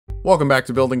Welcome back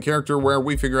to Building Character, where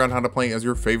we figure out how to play as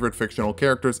your favorite fictional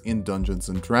characters in Dungeons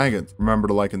 & Dragons. Remember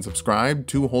to like and subscribe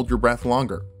to hold your breath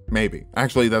longer. Maybe.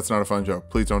 Actually, that's not a fun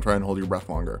joke. Please don't try and hold your breath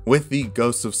longer. With the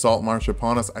Ghosts of Saltmarsh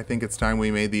upon us, I think it's time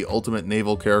we made the ultimate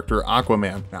naval character,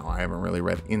 Aquaman. Now, I haven't really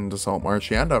read into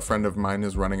Saltmarsh yet. A friend of mine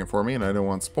is running it for me, and I don't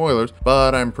want spoilers,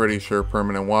 but I'm pretty sure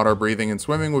permanent water breathing and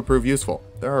swimming would prove useful.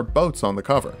 There are boats on the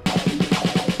cover.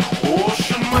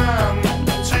 Ocean man,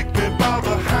 take me by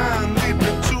the hand, lead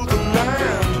me to the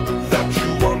land that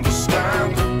you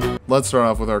understand. Let's start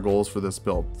off with our goals for this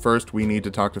build. First, we need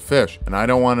to talk to fish, and I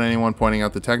don't want anyone pointing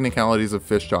out the technicalities of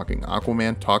fish talking.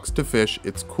 Aquaman talks to fish,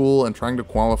 it's cool, and trying to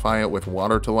qualify it with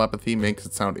water telepathy makes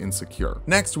it sound insecure.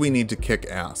 Next, we need to kick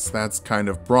ass. That's kind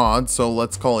of broad, so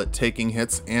let's call it taking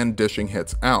hits and dishing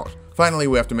hits out. Finally,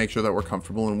 we have to make sure that we're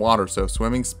comfortable in water, so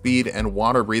swimming, speed, and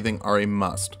water breathing are a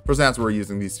must. For stats, we're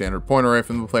using the standard point array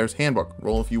from the player's handbook.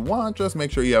 Roll if you want, just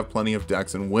make sure you have plenty of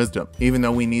dex and wisdom. Even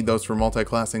though we need those for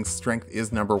multi-classing, strength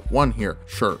is number 1 here.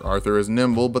 Sure, Arthur is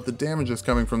nimble, but the damage is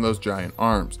coming from those giant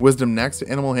arms. Wisdom next,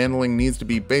 animal handling needs to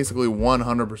be basically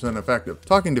 100% effective.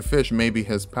 Talking to fish may be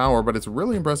his power, but it's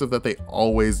really impressive that they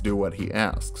always do what he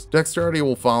asks. Dexterity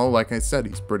will follow, like I said,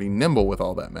 he's pretty nimble with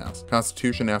all that mass.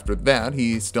 Constitution after that,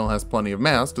 he still has plenty of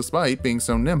mass despite being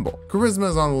so nimble. Charisma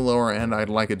is on the lower end, I'd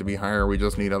like it to be higher, we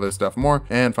just need other stuff more.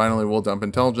 And finally, we'll dump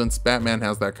intelligence. Batman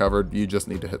has that covered, you just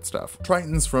need to hit stuff.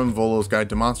 Tritons from Volo's Guide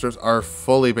to Monsters are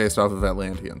fully based off of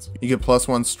Atlanteans. You get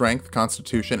 +1 strength,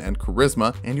 constitution, and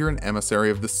charisma, and you're an emissary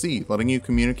of the sea, letting you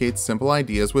communicate simple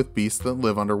ideas with beasts that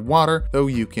live underwater, though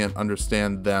you can't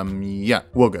understand them yet.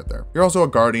 We'll get there. You're also a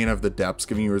guardian of the depths,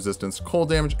 giving you resistance to cold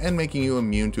damage and making you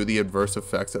immune to the adverse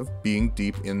effects of being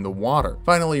deep in the water.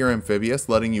 Finally, you're amphibious,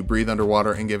 letting you breathe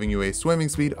underwater and giving you a swimming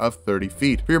speed of 30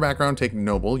 feet. For your background, take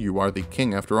noble, you are the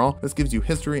king after all. This gives you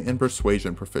history and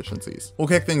persuasion proficiencies. We'll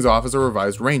kick things off as a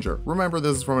revised ranger. Remember,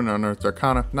 this is from an unearthed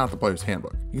arcana, not the player's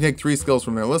handbook. You can take 3 skills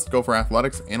from their list, go for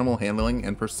athletics, animal handling,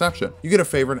 and perception. You get a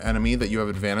favorite enemy that you have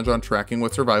advantage on tracking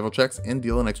with survival checks and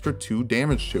deal an extra 2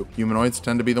 damage to. Humanoids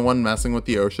tend to be the one messing with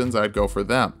the oceans, I'd go for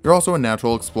them. You're also a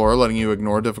natural explorer, letting you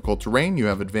ignore difficult terrain. You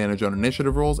have advantage on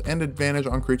initiative rolls and advantage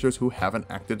on creatures who haven't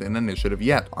acted in initiative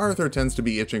yet. Arthur tends to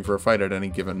be itching for a fight at any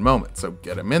given moment, so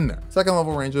get him in there. Second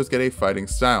level rangers get a fighting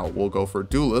style. We'll go for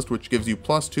duelist, which gives you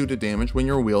 +2 to damage when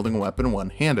you're wielding a weapon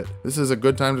one-handed. This is a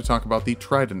good time to talk about the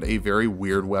trident, a very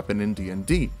weird weapon in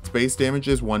D&D. Its base damage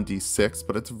is 1d6,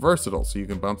 but it's versatile, so you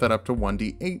can bump that up to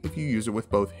 1d8 if you use it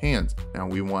with both hands. Now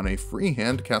we want a free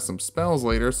hand to cast some spells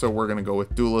later, so we're gonna go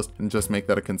with duelist and just make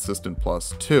that a consistent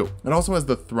 +2. It also has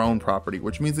the thrown property,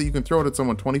 which means that you can throw it at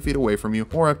someone 20 feet away from you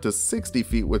or up to 60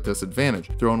 feet with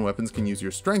disadvantage. Thrown weapons can use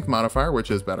your strength modifier,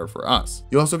 which is better for us.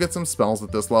 You also get some spells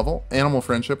at this level. Animal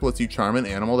friendship lets you charm an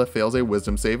animal that fails a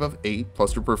wisdom save of 8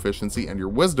 plus your proficiency and your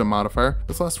wisdom modifier.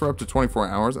 This lasts for up to 24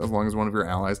 hours as long as one of your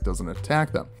allies doesn't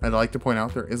attack them. I'd like to point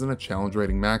out there isn't a challenge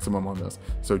rating maximum on this,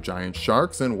 so giant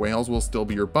sharks and whales will still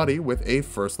be your buddy with a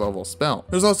first level spell.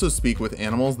 There's also speak with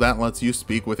animals that lets you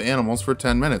speak with animals for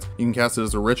 10 minutes. You can cast it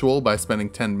as a ritual by spending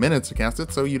 10 minutes to cast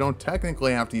it, so you don't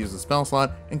technically have to use a spell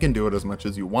slot and can do it as much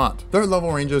as you want. Third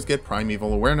level rangers get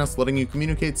primeval awareness, letting you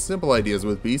communicate simple ideas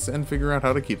with beasts and figure out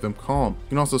how to keep them calm. You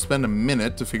can also spend a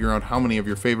minute to figure out how many of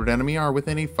your favorite enemy are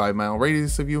within a 5-mile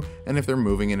radius of you and if they're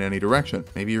moving in any direction.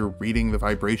 Maybe you're reading the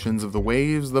vibrations of the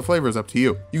waves, the flavor is up to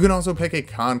you. You can also pick a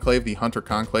conclave. The hunter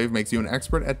conclave makes you an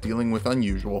expert at dealing with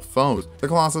unusual foes. The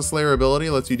Colossus Slayer ability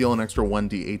lets you deal an extra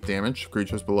 1d8 damage to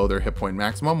creatures below their hit point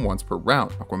maximum once per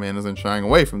round. Aquaman isn't shying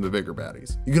away from the bigger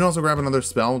baddies. You can also grab another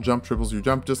spell. Jump triples your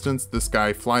jump distance. This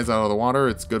guy flies out of the water,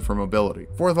 it's good for mobility.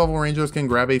 4th level rangers can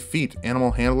grab a feat.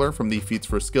 Animal handler from the feats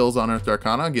for skills unearthed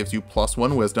arcana gives you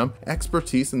 +1 wisdom,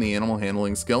 expertise in the animal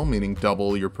handling skill, meaning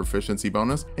double your proficiency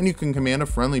bonus, and you can command a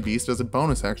friendly beast as a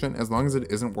bonus action as long as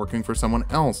it isn't working for someone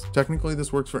else. Technically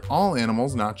this works for all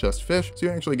animals, not just fish, so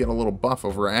you actually get a little buff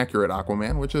over accurate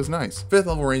Aquaman, which is nice. 5th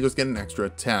level rangers get an extra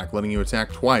attack, letting you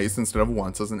attack twice instead of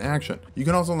once as an action. You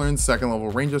can also learn 2nd level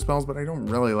ranger spells, but I don't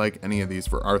really like any of these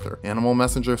for Arthur. Animal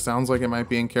messenger sounds like it might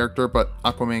be in character, but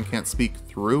Aquaman can't speak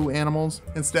through animals.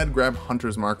 Instead, grab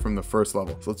Hunter's Mark from the 1st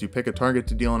level. This lets you pick a target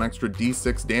to deal an extra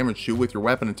d6 damage to with your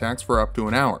weapon attacks for up to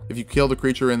an hour. If you kill the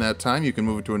creature in that time, you can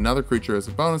move it to another creature as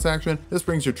a bonus action. This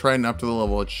brings your trident up to the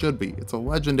level it should be. It's a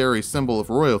legendary symbol of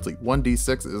royalty.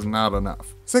 1d6 is not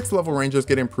enough. 6th level rangers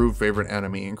get improved favorite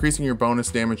enemy, increasing your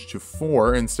bonus damage to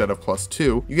 4 instead of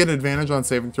 +2. You get advantage on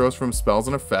saving throws from spells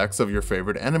and effects of your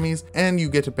favorite enemies, and you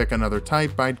get to pick another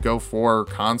type. I'd go for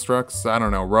constructs. I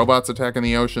don't know, robots attacking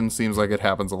the ocean seems like it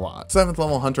happens a lot. 7th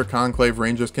level Hunter Conclave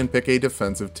rangers can pick a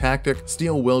defensive tactic.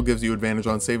 Steel Will gives you advantage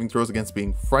on saving throws against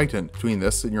being frightened. Between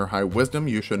this and your high wisdom,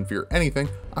 you shouldn't fear anything.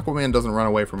 Aquaman doesn't run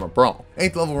away from a brawl.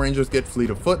 8th level rangers get Fleet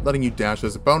of Foot, letting you dash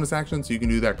as a bonus action so you can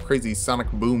do that crazy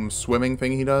sonic boom swimming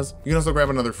thing he does. You can also grab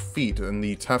another feat, and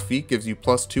the tough feat gives you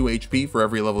 +2 HP for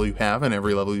every level you have and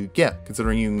every level you get.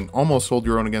 Considering you can almost hold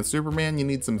your own against Superman, you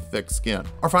need some thick skin.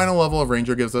 Our final level of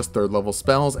ranger gives us 3rd level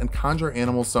spells, and Conjure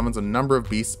Animals summons a number of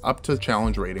beasts up to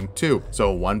challenge rating 2.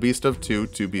 So 1 beast of 2,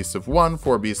 2 beasts of 1,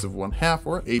 4 beasts of 1/2,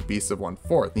 or 8 beasts of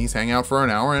 1/4. These hang out for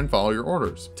an hour and follow your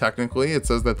orders. Technically, it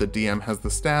says that the DM has the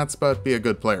stats, but be a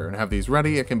good player and have these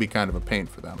ready. It can be kind of a pain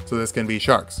for them. So this can be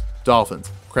sharks,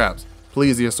 dolphins, crabs,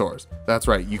 plesiosaurs. That's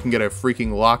right, you can get a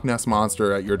freaking Loch Ness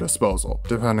monster at your disposal,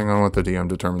 depending on what the DM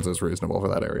determines is reasonable for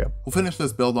that area. We'll finish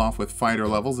this build off with fighter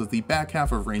levels, as the back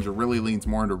half of Ranger really leans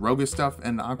more into roguish stuff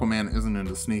and Aquaman isn't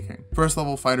into sneaking. 1st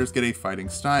level fighters get a fighting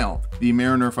style. The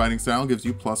Mariner fighting style gives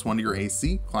you +1 to your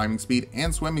AC, climbing speed,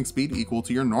 and swimming speed equal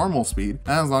to your normal speed,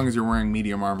 as long as you're wearing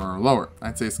medium armor or lower.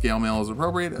 I'd say scale mail is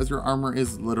appropriate, as your armor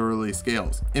is literally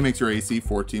scales. It makes your AC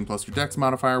 14 plus your dex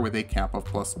modifier with a cap of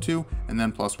 +2, and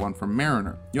then +1 from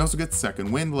Mariner. You also get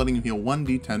Second Wind, letting you heal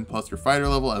 1d10 plus your fighter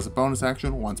level as a bonus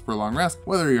action once per long rest,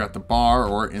 whether you're at the bar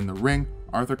or in the ring.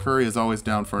 Arthur Curry is always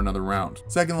down for another round.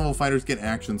 2nd level fighters get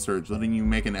Action Surge, letting you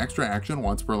make an extra action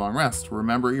once per long rest.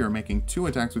 Remember, you're making 2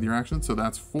 attacks with your action, so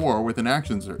that's 4 with an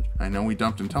Action Surge. I know we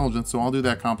dumped intelligence, so I'll do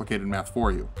that complicated math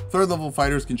for you. 3rd level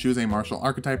fighters can choose a martial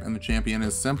archetype, and the champion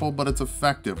is simple, but it's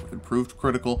effective. With improved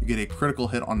critical, you get a critical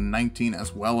hit on 19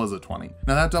 as well as a 20.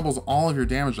 Now that doubles all of your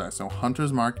damage dice, so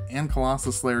Hunter's Mark and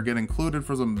Colossus Slayer get included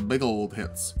for some big old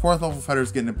hits. 4th level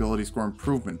fighters get an ability score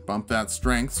improvement. Bump that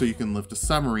strength so you can lift a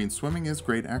submarine. Swimming is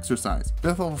great exercise.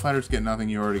 5th level fighters get nothing,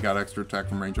 you already got extra attack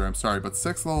from Ranger, I'm sorry, but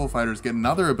 6th level fighters get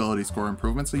another ability score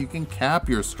improvement so you can cap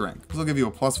your strength. This will give you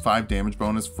a +5 damage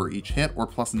bonus for each hit, or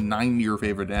 +9 to your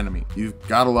favorite enemy. You've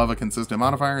gotta love a consistent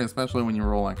modifier, especially when you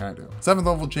roll like I do. 7th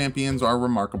level champions are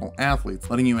remarkable athletes,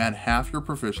 letting you add half your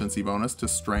proficiency bonus to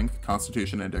strength,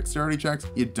 constitution, and dexterity checks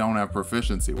you don't have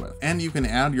proficiency with. And you can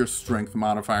add your strength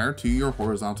modifier to your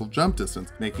horizontal jump distance,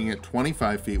 making it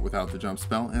 25 feet without the jump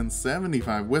spell and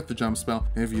 75 with the jump spell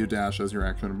if you dash as your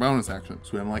action or bonus action.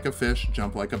 Swim like a fish,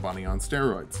 jump like a bunny on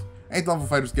steroids. 8th level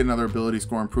fighters get another ability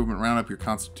score improvement, round up your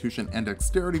constitution and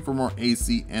dexterity for more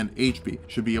AC and HP.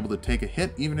 Should be able to take a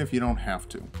hit even if you don't have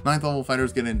to. 9th level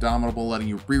fighters get Indomitable, letting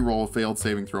you re-roll a failed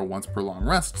saving throw once per long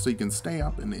rest so you can stay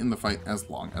up and in the fight as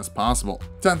long as possible.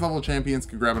 10th level champions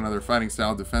can grab another fighting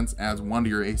style. Defense adds 1 to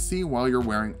your AC while you're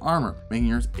wearing armor, making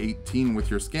yours 18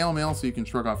 with your scale mail so you can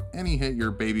shrug off any hit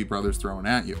your baby brother's throwing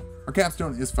at you. Our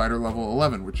capstone is fighter level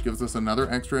 11, which gives us another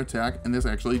extra attack, and this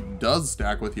actually does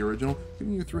stack with the original,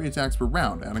 giving you 3 attacks per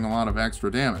round, adding a lot of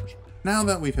extra damage. Now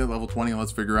that we've hit level 20,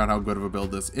 let's figure out how good of a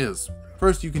build this is.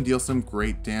 First, you can deal some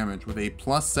great damage with a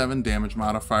 +7 damage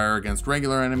modifier against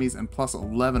regular enemies and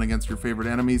 +11 against your favorite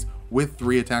enemies with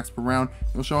 3 attacks per round.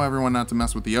 You'll show everyone not to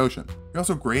mess with the ocean. You're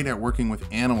also great at working with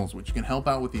animals, which can help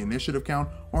out with the initiative count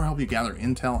or help you gather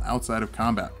intel outside of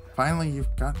combat. Finally,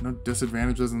 you've got no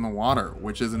disadvantages in the water,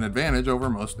 which is an advantage over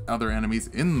most other enemies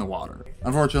in the water.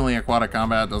 Unfortunately, aquatic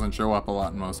combat doesn't show up a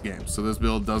lot in most games, so this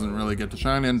build doesn't really get to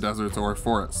shine in deserts or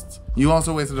forests. You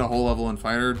also wasted a whole level in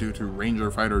fighter due to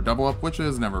ranger fighter double up, which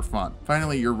is never fun.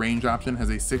 Finally, your range option has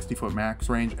a 60-foot max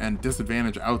range and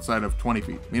disadvantage outside of 20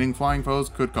 feet, meaning flying foes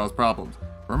could cause problems.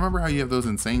 Remember how you have those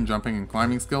insane jumping and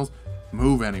climbing skills?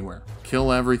 Move anywhere,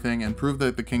 kill everything, and prove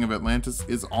that the King of Atlantis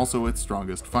is also its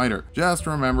strongest fighter. Just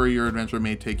remember, your adventure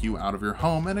may take you out of your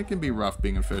home, and it can be rough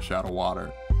being a fish out of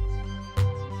water.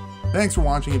 Thanks for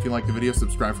watching. If you liked the video,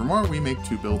 subscribe for more. We make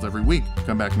 2 builds every week.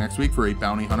 Come back next week for a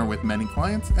bounty hunter with many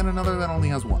clients and another that only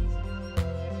has 1.